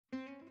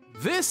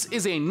This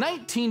is a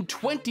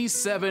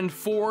 1927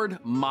 Ford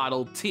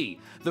Model T,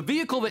 the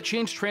vehicle that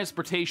changed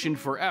transportation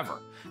forever.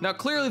 Now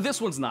clearly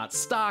this one's not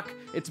stock,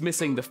 it's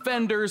missing the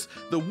fenders,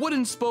 the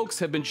wooden spokes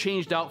have been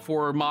changed out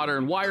for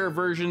modern wire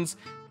versions,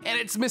 and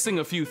it's missing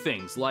a few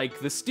things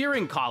like the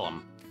steering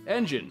column,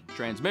 engine,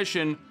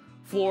 transmission,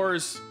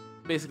 floors,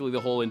 basically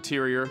the whole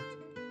interior,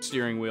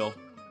 steering wheel,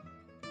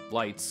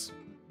 lights,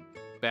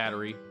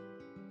 battery,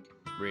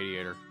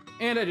 radiator.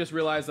 And I just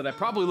realized that I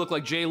probably look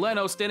like Jay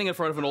Leno standing in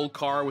front of an old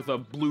car with a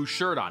blue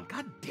shirt on.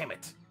 God damn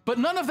it. But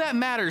none of that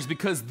matters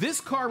because this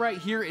car right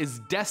here is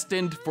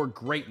destined for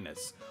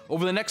greatness.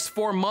 Over the next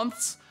 4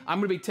 months, I'm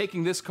gonna be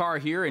taking this car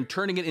here and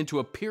turning it into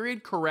a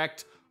period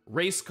correct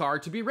race car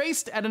to be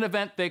raced at an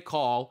event they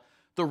call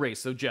the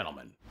Race of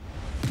Gentlemen.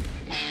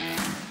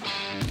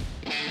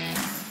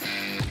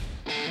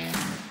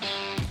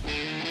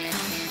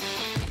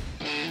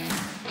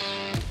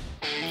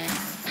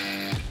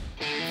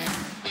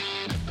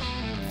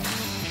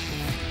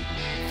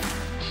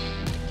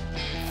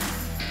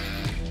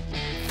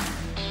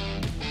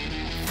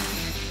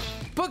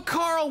 But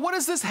Carl, what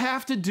does this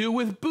have to do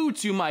with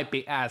boots, you might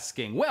be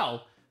asking?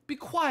 Well, be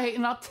quiet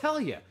and I'll tell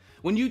you.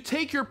 When you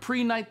take your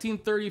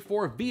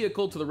pre-1934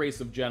 vehicle to the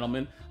Race of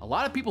Gentlemen, a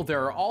lot of people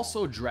there are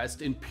also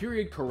dressed in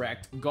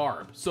period-correct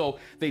garb. So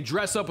they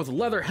dress up with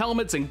leather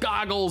helmets and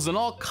goggles and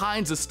all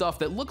kinds of stuff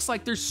that looks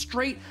like they're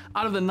straight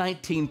out of the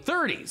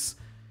 1930s.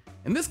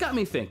 And this got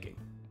me thinking,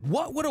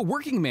 what would a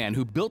working man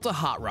who built a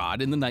hot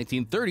rod in the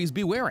 1930s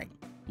be wearing?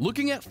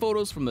 Looking at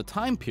photos from the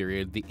time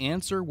period, the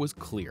answer was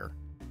clear.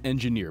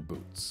 Engineer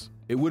boots.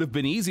 It would have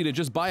been easy to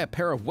just buy a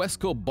pair of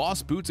Westco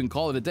Boss boots and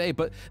call it a day,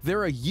 but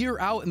they're a year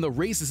out and the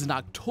race is in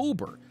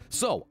October.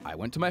 So I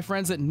went to my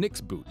friends at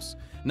Nicks Boots.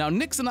 Now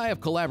Nicks and I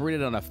have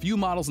collaborated on a few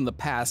models in the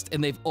past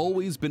and they've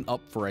always been up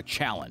for a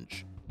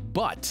challenge.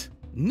 But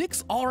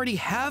Nicks already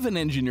have an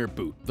engineer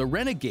boot, the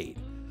Renegade.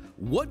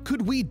 What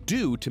could we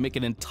do to make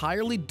an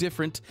entirely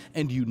different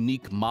and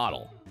unique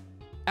model?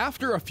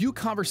 After a few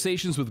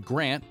conversations with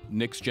Grant,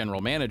 Nicks'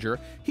 general manager,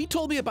 he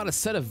told me about a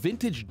set of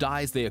vintage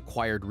dies they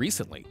acquired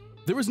recently.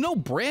 There was no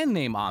brand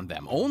name on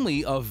them,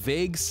 only a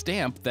vague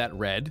stamp that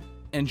read,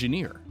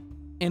 Engineer.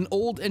 An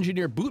old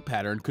engineer boot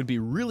pattern could be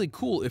really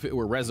cool if it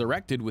were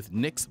resurrected with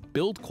Nicks'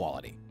 build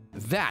quality.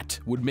 That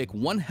would make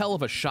one hell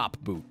of a shop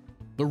boot.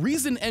 The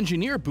reason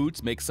engineer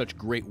boots make such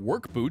great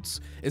work boots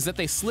is that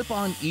they slip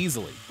on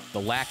easily.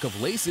 The lack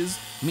of laces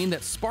mean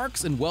that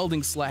sparks and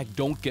welding slag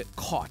don't get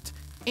caught.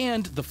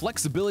 And the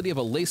flexibility of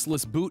a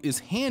laceless boot is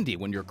handy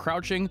when you're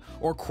crouching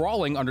or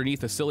crawling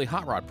underneath a silly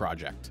hot rod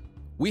project.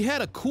 We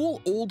had a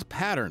cool old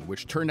pattern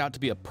which turned out to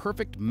be a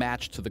perfect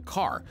match to the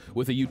car,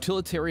 with a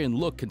utilitarian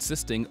look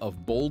consisting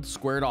of bold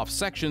squared off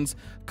sections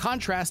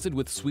contrasted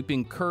with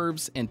sweeping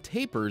curves and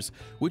tapers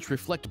which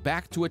reflect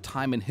back to a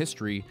time in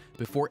history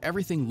before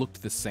everything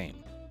looked the same.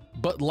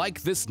 But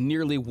like this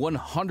nearly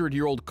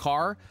 100-year-old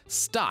car,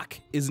 stock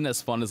isn't as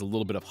fun as a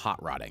little bit of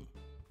hot rodding.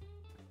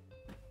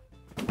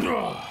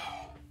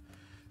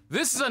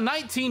 This is a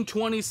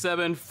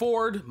 1927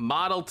 Ford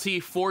Model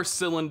T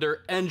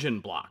 4-cylinder engine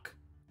block.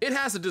 It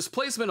has a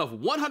displacement of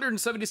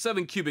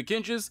 177 cubic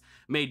inches,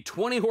 made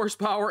 20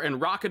 horsepower, and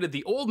rocketed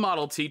the old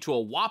Model T to a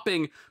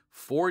whopping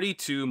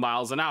 42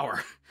 miles an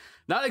hour.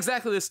 Not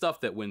exactly the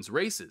stuff that wins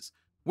races.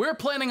 We're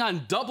planning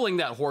on doubling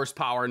that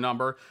horsepower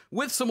number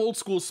with some old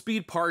school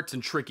speed parts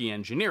and tricky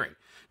engineering.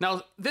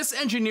 Now, this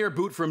engineer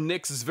boot from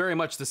Nicks is very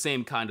much the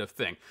same kind of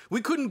thing. We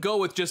couldn't go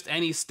with just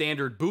any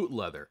standard boot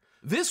leather.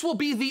 This will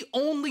be the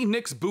only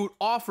Nicks boot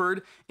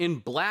offered in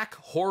black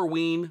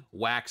Horween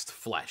waxed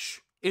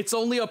flesh. It's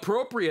only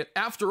appropriate.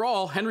 After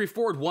all, Henry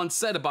Ford once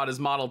said about his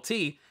Model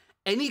T,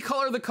 any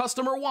color the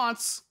customer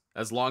wants,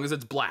 as long as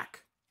it's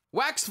black.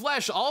 Waxed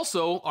flesh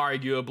also,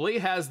 arguably,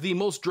 has the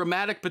most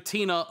dramatic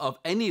patina of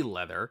any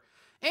leather,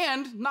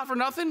 and, not for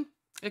nothing,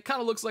 it kind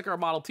of looks like our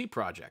Model T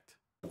project.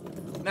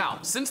 Now,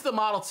 since the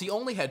Model T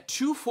only had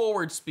 2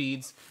 forward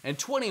speeds and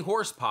 20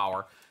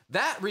 horsepower,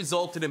 that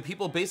resulted in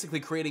people basically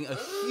creating a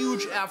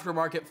huge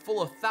aftermarket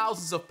full of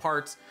thousands of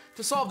parts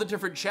to solve the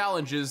different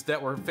challenges that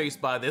were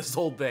faced by this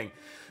old thing.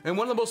 And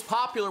one of the most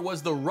popular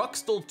was the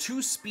Ruxtl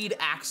 2-speed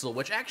axle,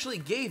 which actually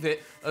gave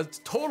it a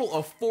total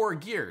of 4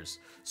 gears.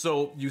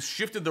 So you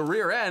shifted the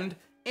rear end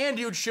and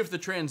you'd shift the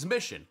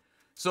transmission.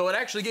 So it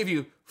actually gave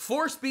you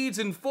 4 speeds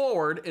in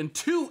forward and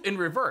 2 in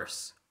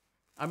reverse.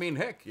 I mean,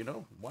 heck, you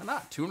know, why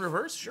not? 2 in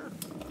reverse, sure.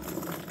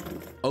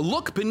 A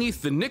look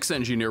beneath the Nicks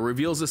engineer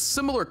reveals a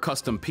similar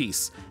custom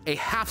piece, a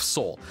half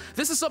sole.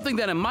 This is something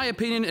that, in my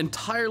opinion,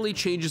 entirely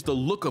changes the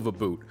look of a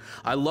boot.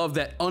 I love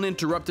that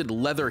uninterrupted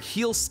leather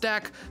heel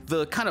stack,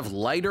 the kind of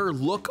lighter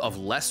look of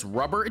less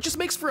rubber. It just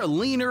makes for a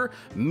leaner,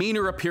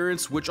 meaner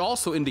appearance, which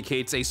also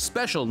indicates a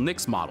special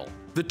Nicks model.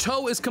 The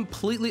toe is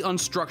completely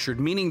unstructured,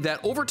 meaning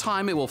that over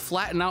time it will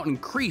flatten out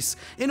and crease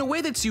in a way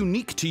that's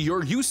unique to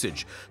your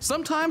usage.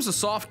 Sometimes a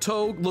soft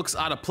toe looks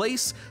out of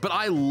place, but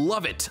I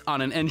love it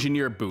on an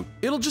engineer boot.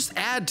 It'll just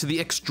add to the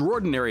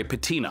extraordinary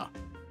patina.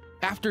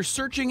 After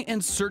searching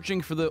and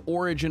searching for the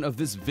origin of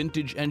this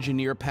vintage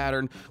engineer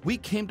pattern, we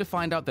came to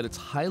find out that it's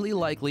highly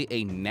likely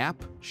a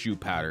nap shoe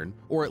pattern,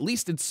 or at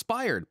least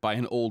inspired by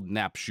an old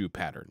nap shoe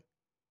pattern.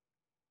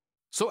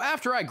 So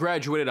after I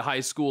graduated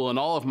high school and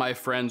all of my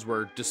friends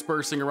were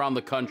dispersing around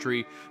the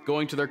country,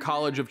 going to their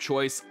college of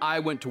choice, I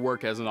went to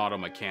work as an auto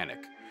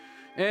mechanic.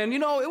 And you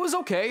know, it was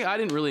okay, I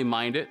didn't really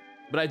mind it,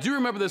 but I do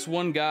remember this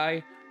one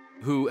guy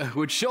who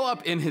would show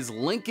up in his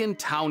Lincoln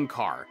Town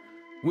Car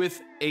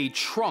with a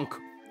trunk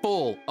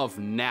full of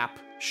nap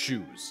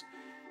shoes.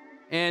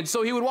 And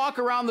so he would walk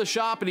around the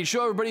shop and he'd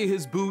show everybody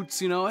his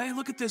boots, you know, hey,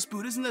 look at this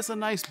boot, isn't this a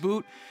nice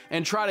boot?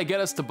 And try to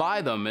get us to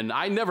buy them. And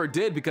I never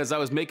did because I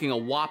was making a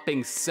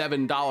whopping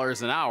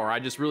 $7 an hour. I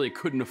just really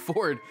couldn't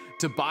afford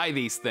to buy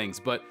these things.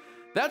 But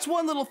that's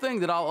one little thing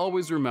that I'll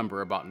always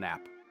remember about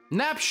Nap.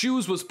 Nap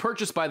Shoes was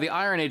purchased by the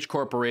Iron Age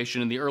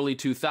Corporation in the early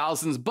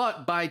 2000s,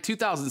 but by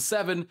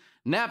 2007,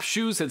 Nap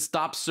Shoes had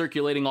stopped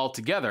circulating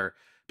altogether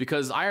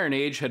because Iron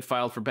Age had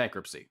filed for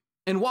bankruptcy.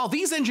 And while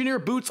these engineer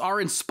boots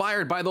are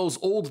inspired by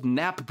those old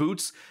Nap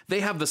boots, they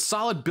have the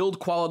solid build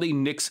quality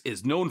Nicks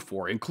is known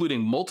for,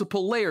 including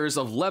multiple layers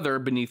of leather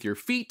beneath your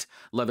feet,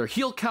 leather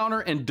heel counter,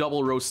 and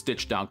double row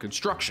stitch down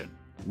construction.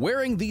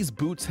 Wearing these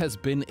boots has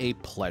been a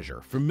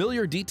pleasure.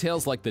 Familiar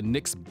details like the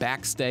Nicks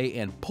backstay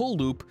and pull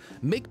loop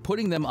make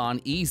putting them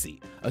on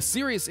easy, a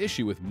serious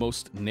issue with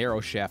most narrow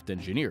shaft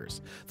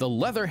engineers. The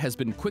leather has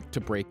been quick to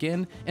break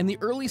in, and the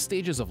early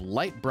stages of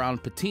light brown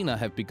patina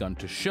have begun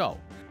to show.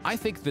 I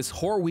think this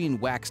Horween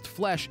waxed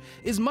flesh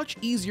is much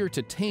easier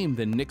to tame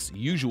than Nicks'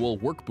 usual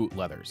work boot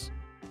leathers.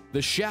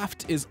 The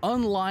shaft is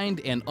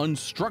unlined and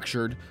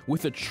unstructured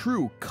with a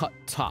true cut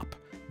top.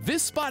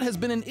 This spot has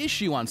been an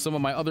issue on some of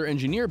my other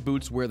engineer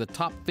boots where the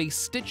top face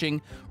stitching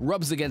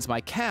rubs against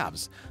my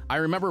calves. I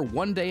remember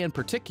one day in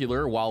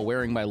particular, while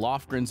wearing my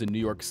Lofgrens in New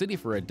York City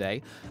for a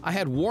day, I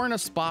had worn a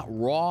spot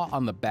raw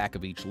on the back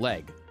of each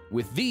leg.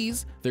 With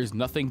these, there's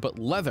nothing but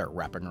leather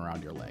wrapping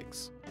around your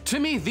legs. To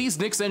me, these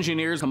Nicks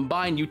engineers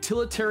combine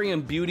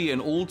utilitarian beauty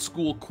and old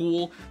school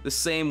cool the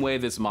same way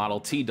this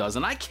Model T does,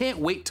 and I can't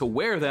wait to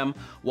wear them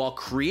while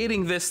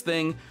creating this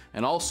thing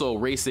and also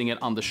racing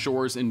it on the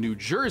shores in New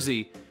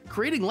Jersey,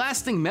 creating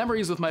lasting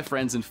memories with my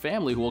friends and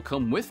family who will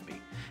come with me.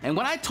 And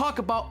when I talk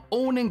about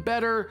owning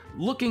better,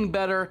 looking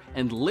better,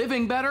 and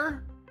living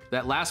better,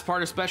 that last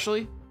part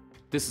especially,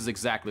 this is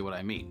exactly what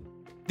I mean.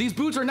 These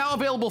boots are now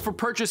available for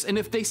purchase, and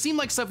if they seem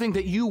like something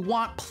that you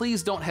want,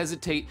 please don't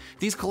hesitate.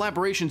 These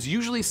collaborations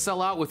usually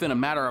sell out within a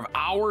matter of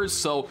hours,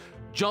 so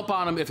jump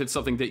on them if it's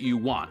something that you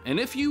want. And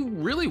if you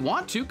really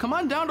want to, come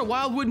on down to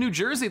Wildwood, New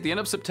Jersey at the end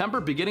of September,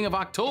 beginning of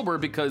October,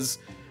 because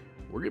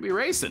we're gonna be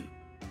racing.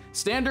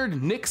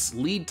 Standard Nicks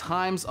lead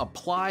times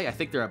apply. I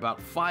think they're about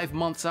 5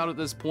 months out at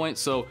this point,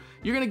 so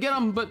you're gonna get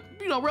them, but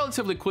you know,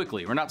 relatively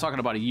quickly. We're not talking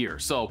about a year.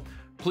 So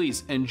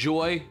please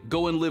enjoy,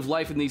 go and live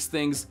life in these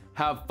things,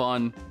 have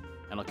fun,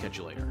 and I'll catch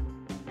you later.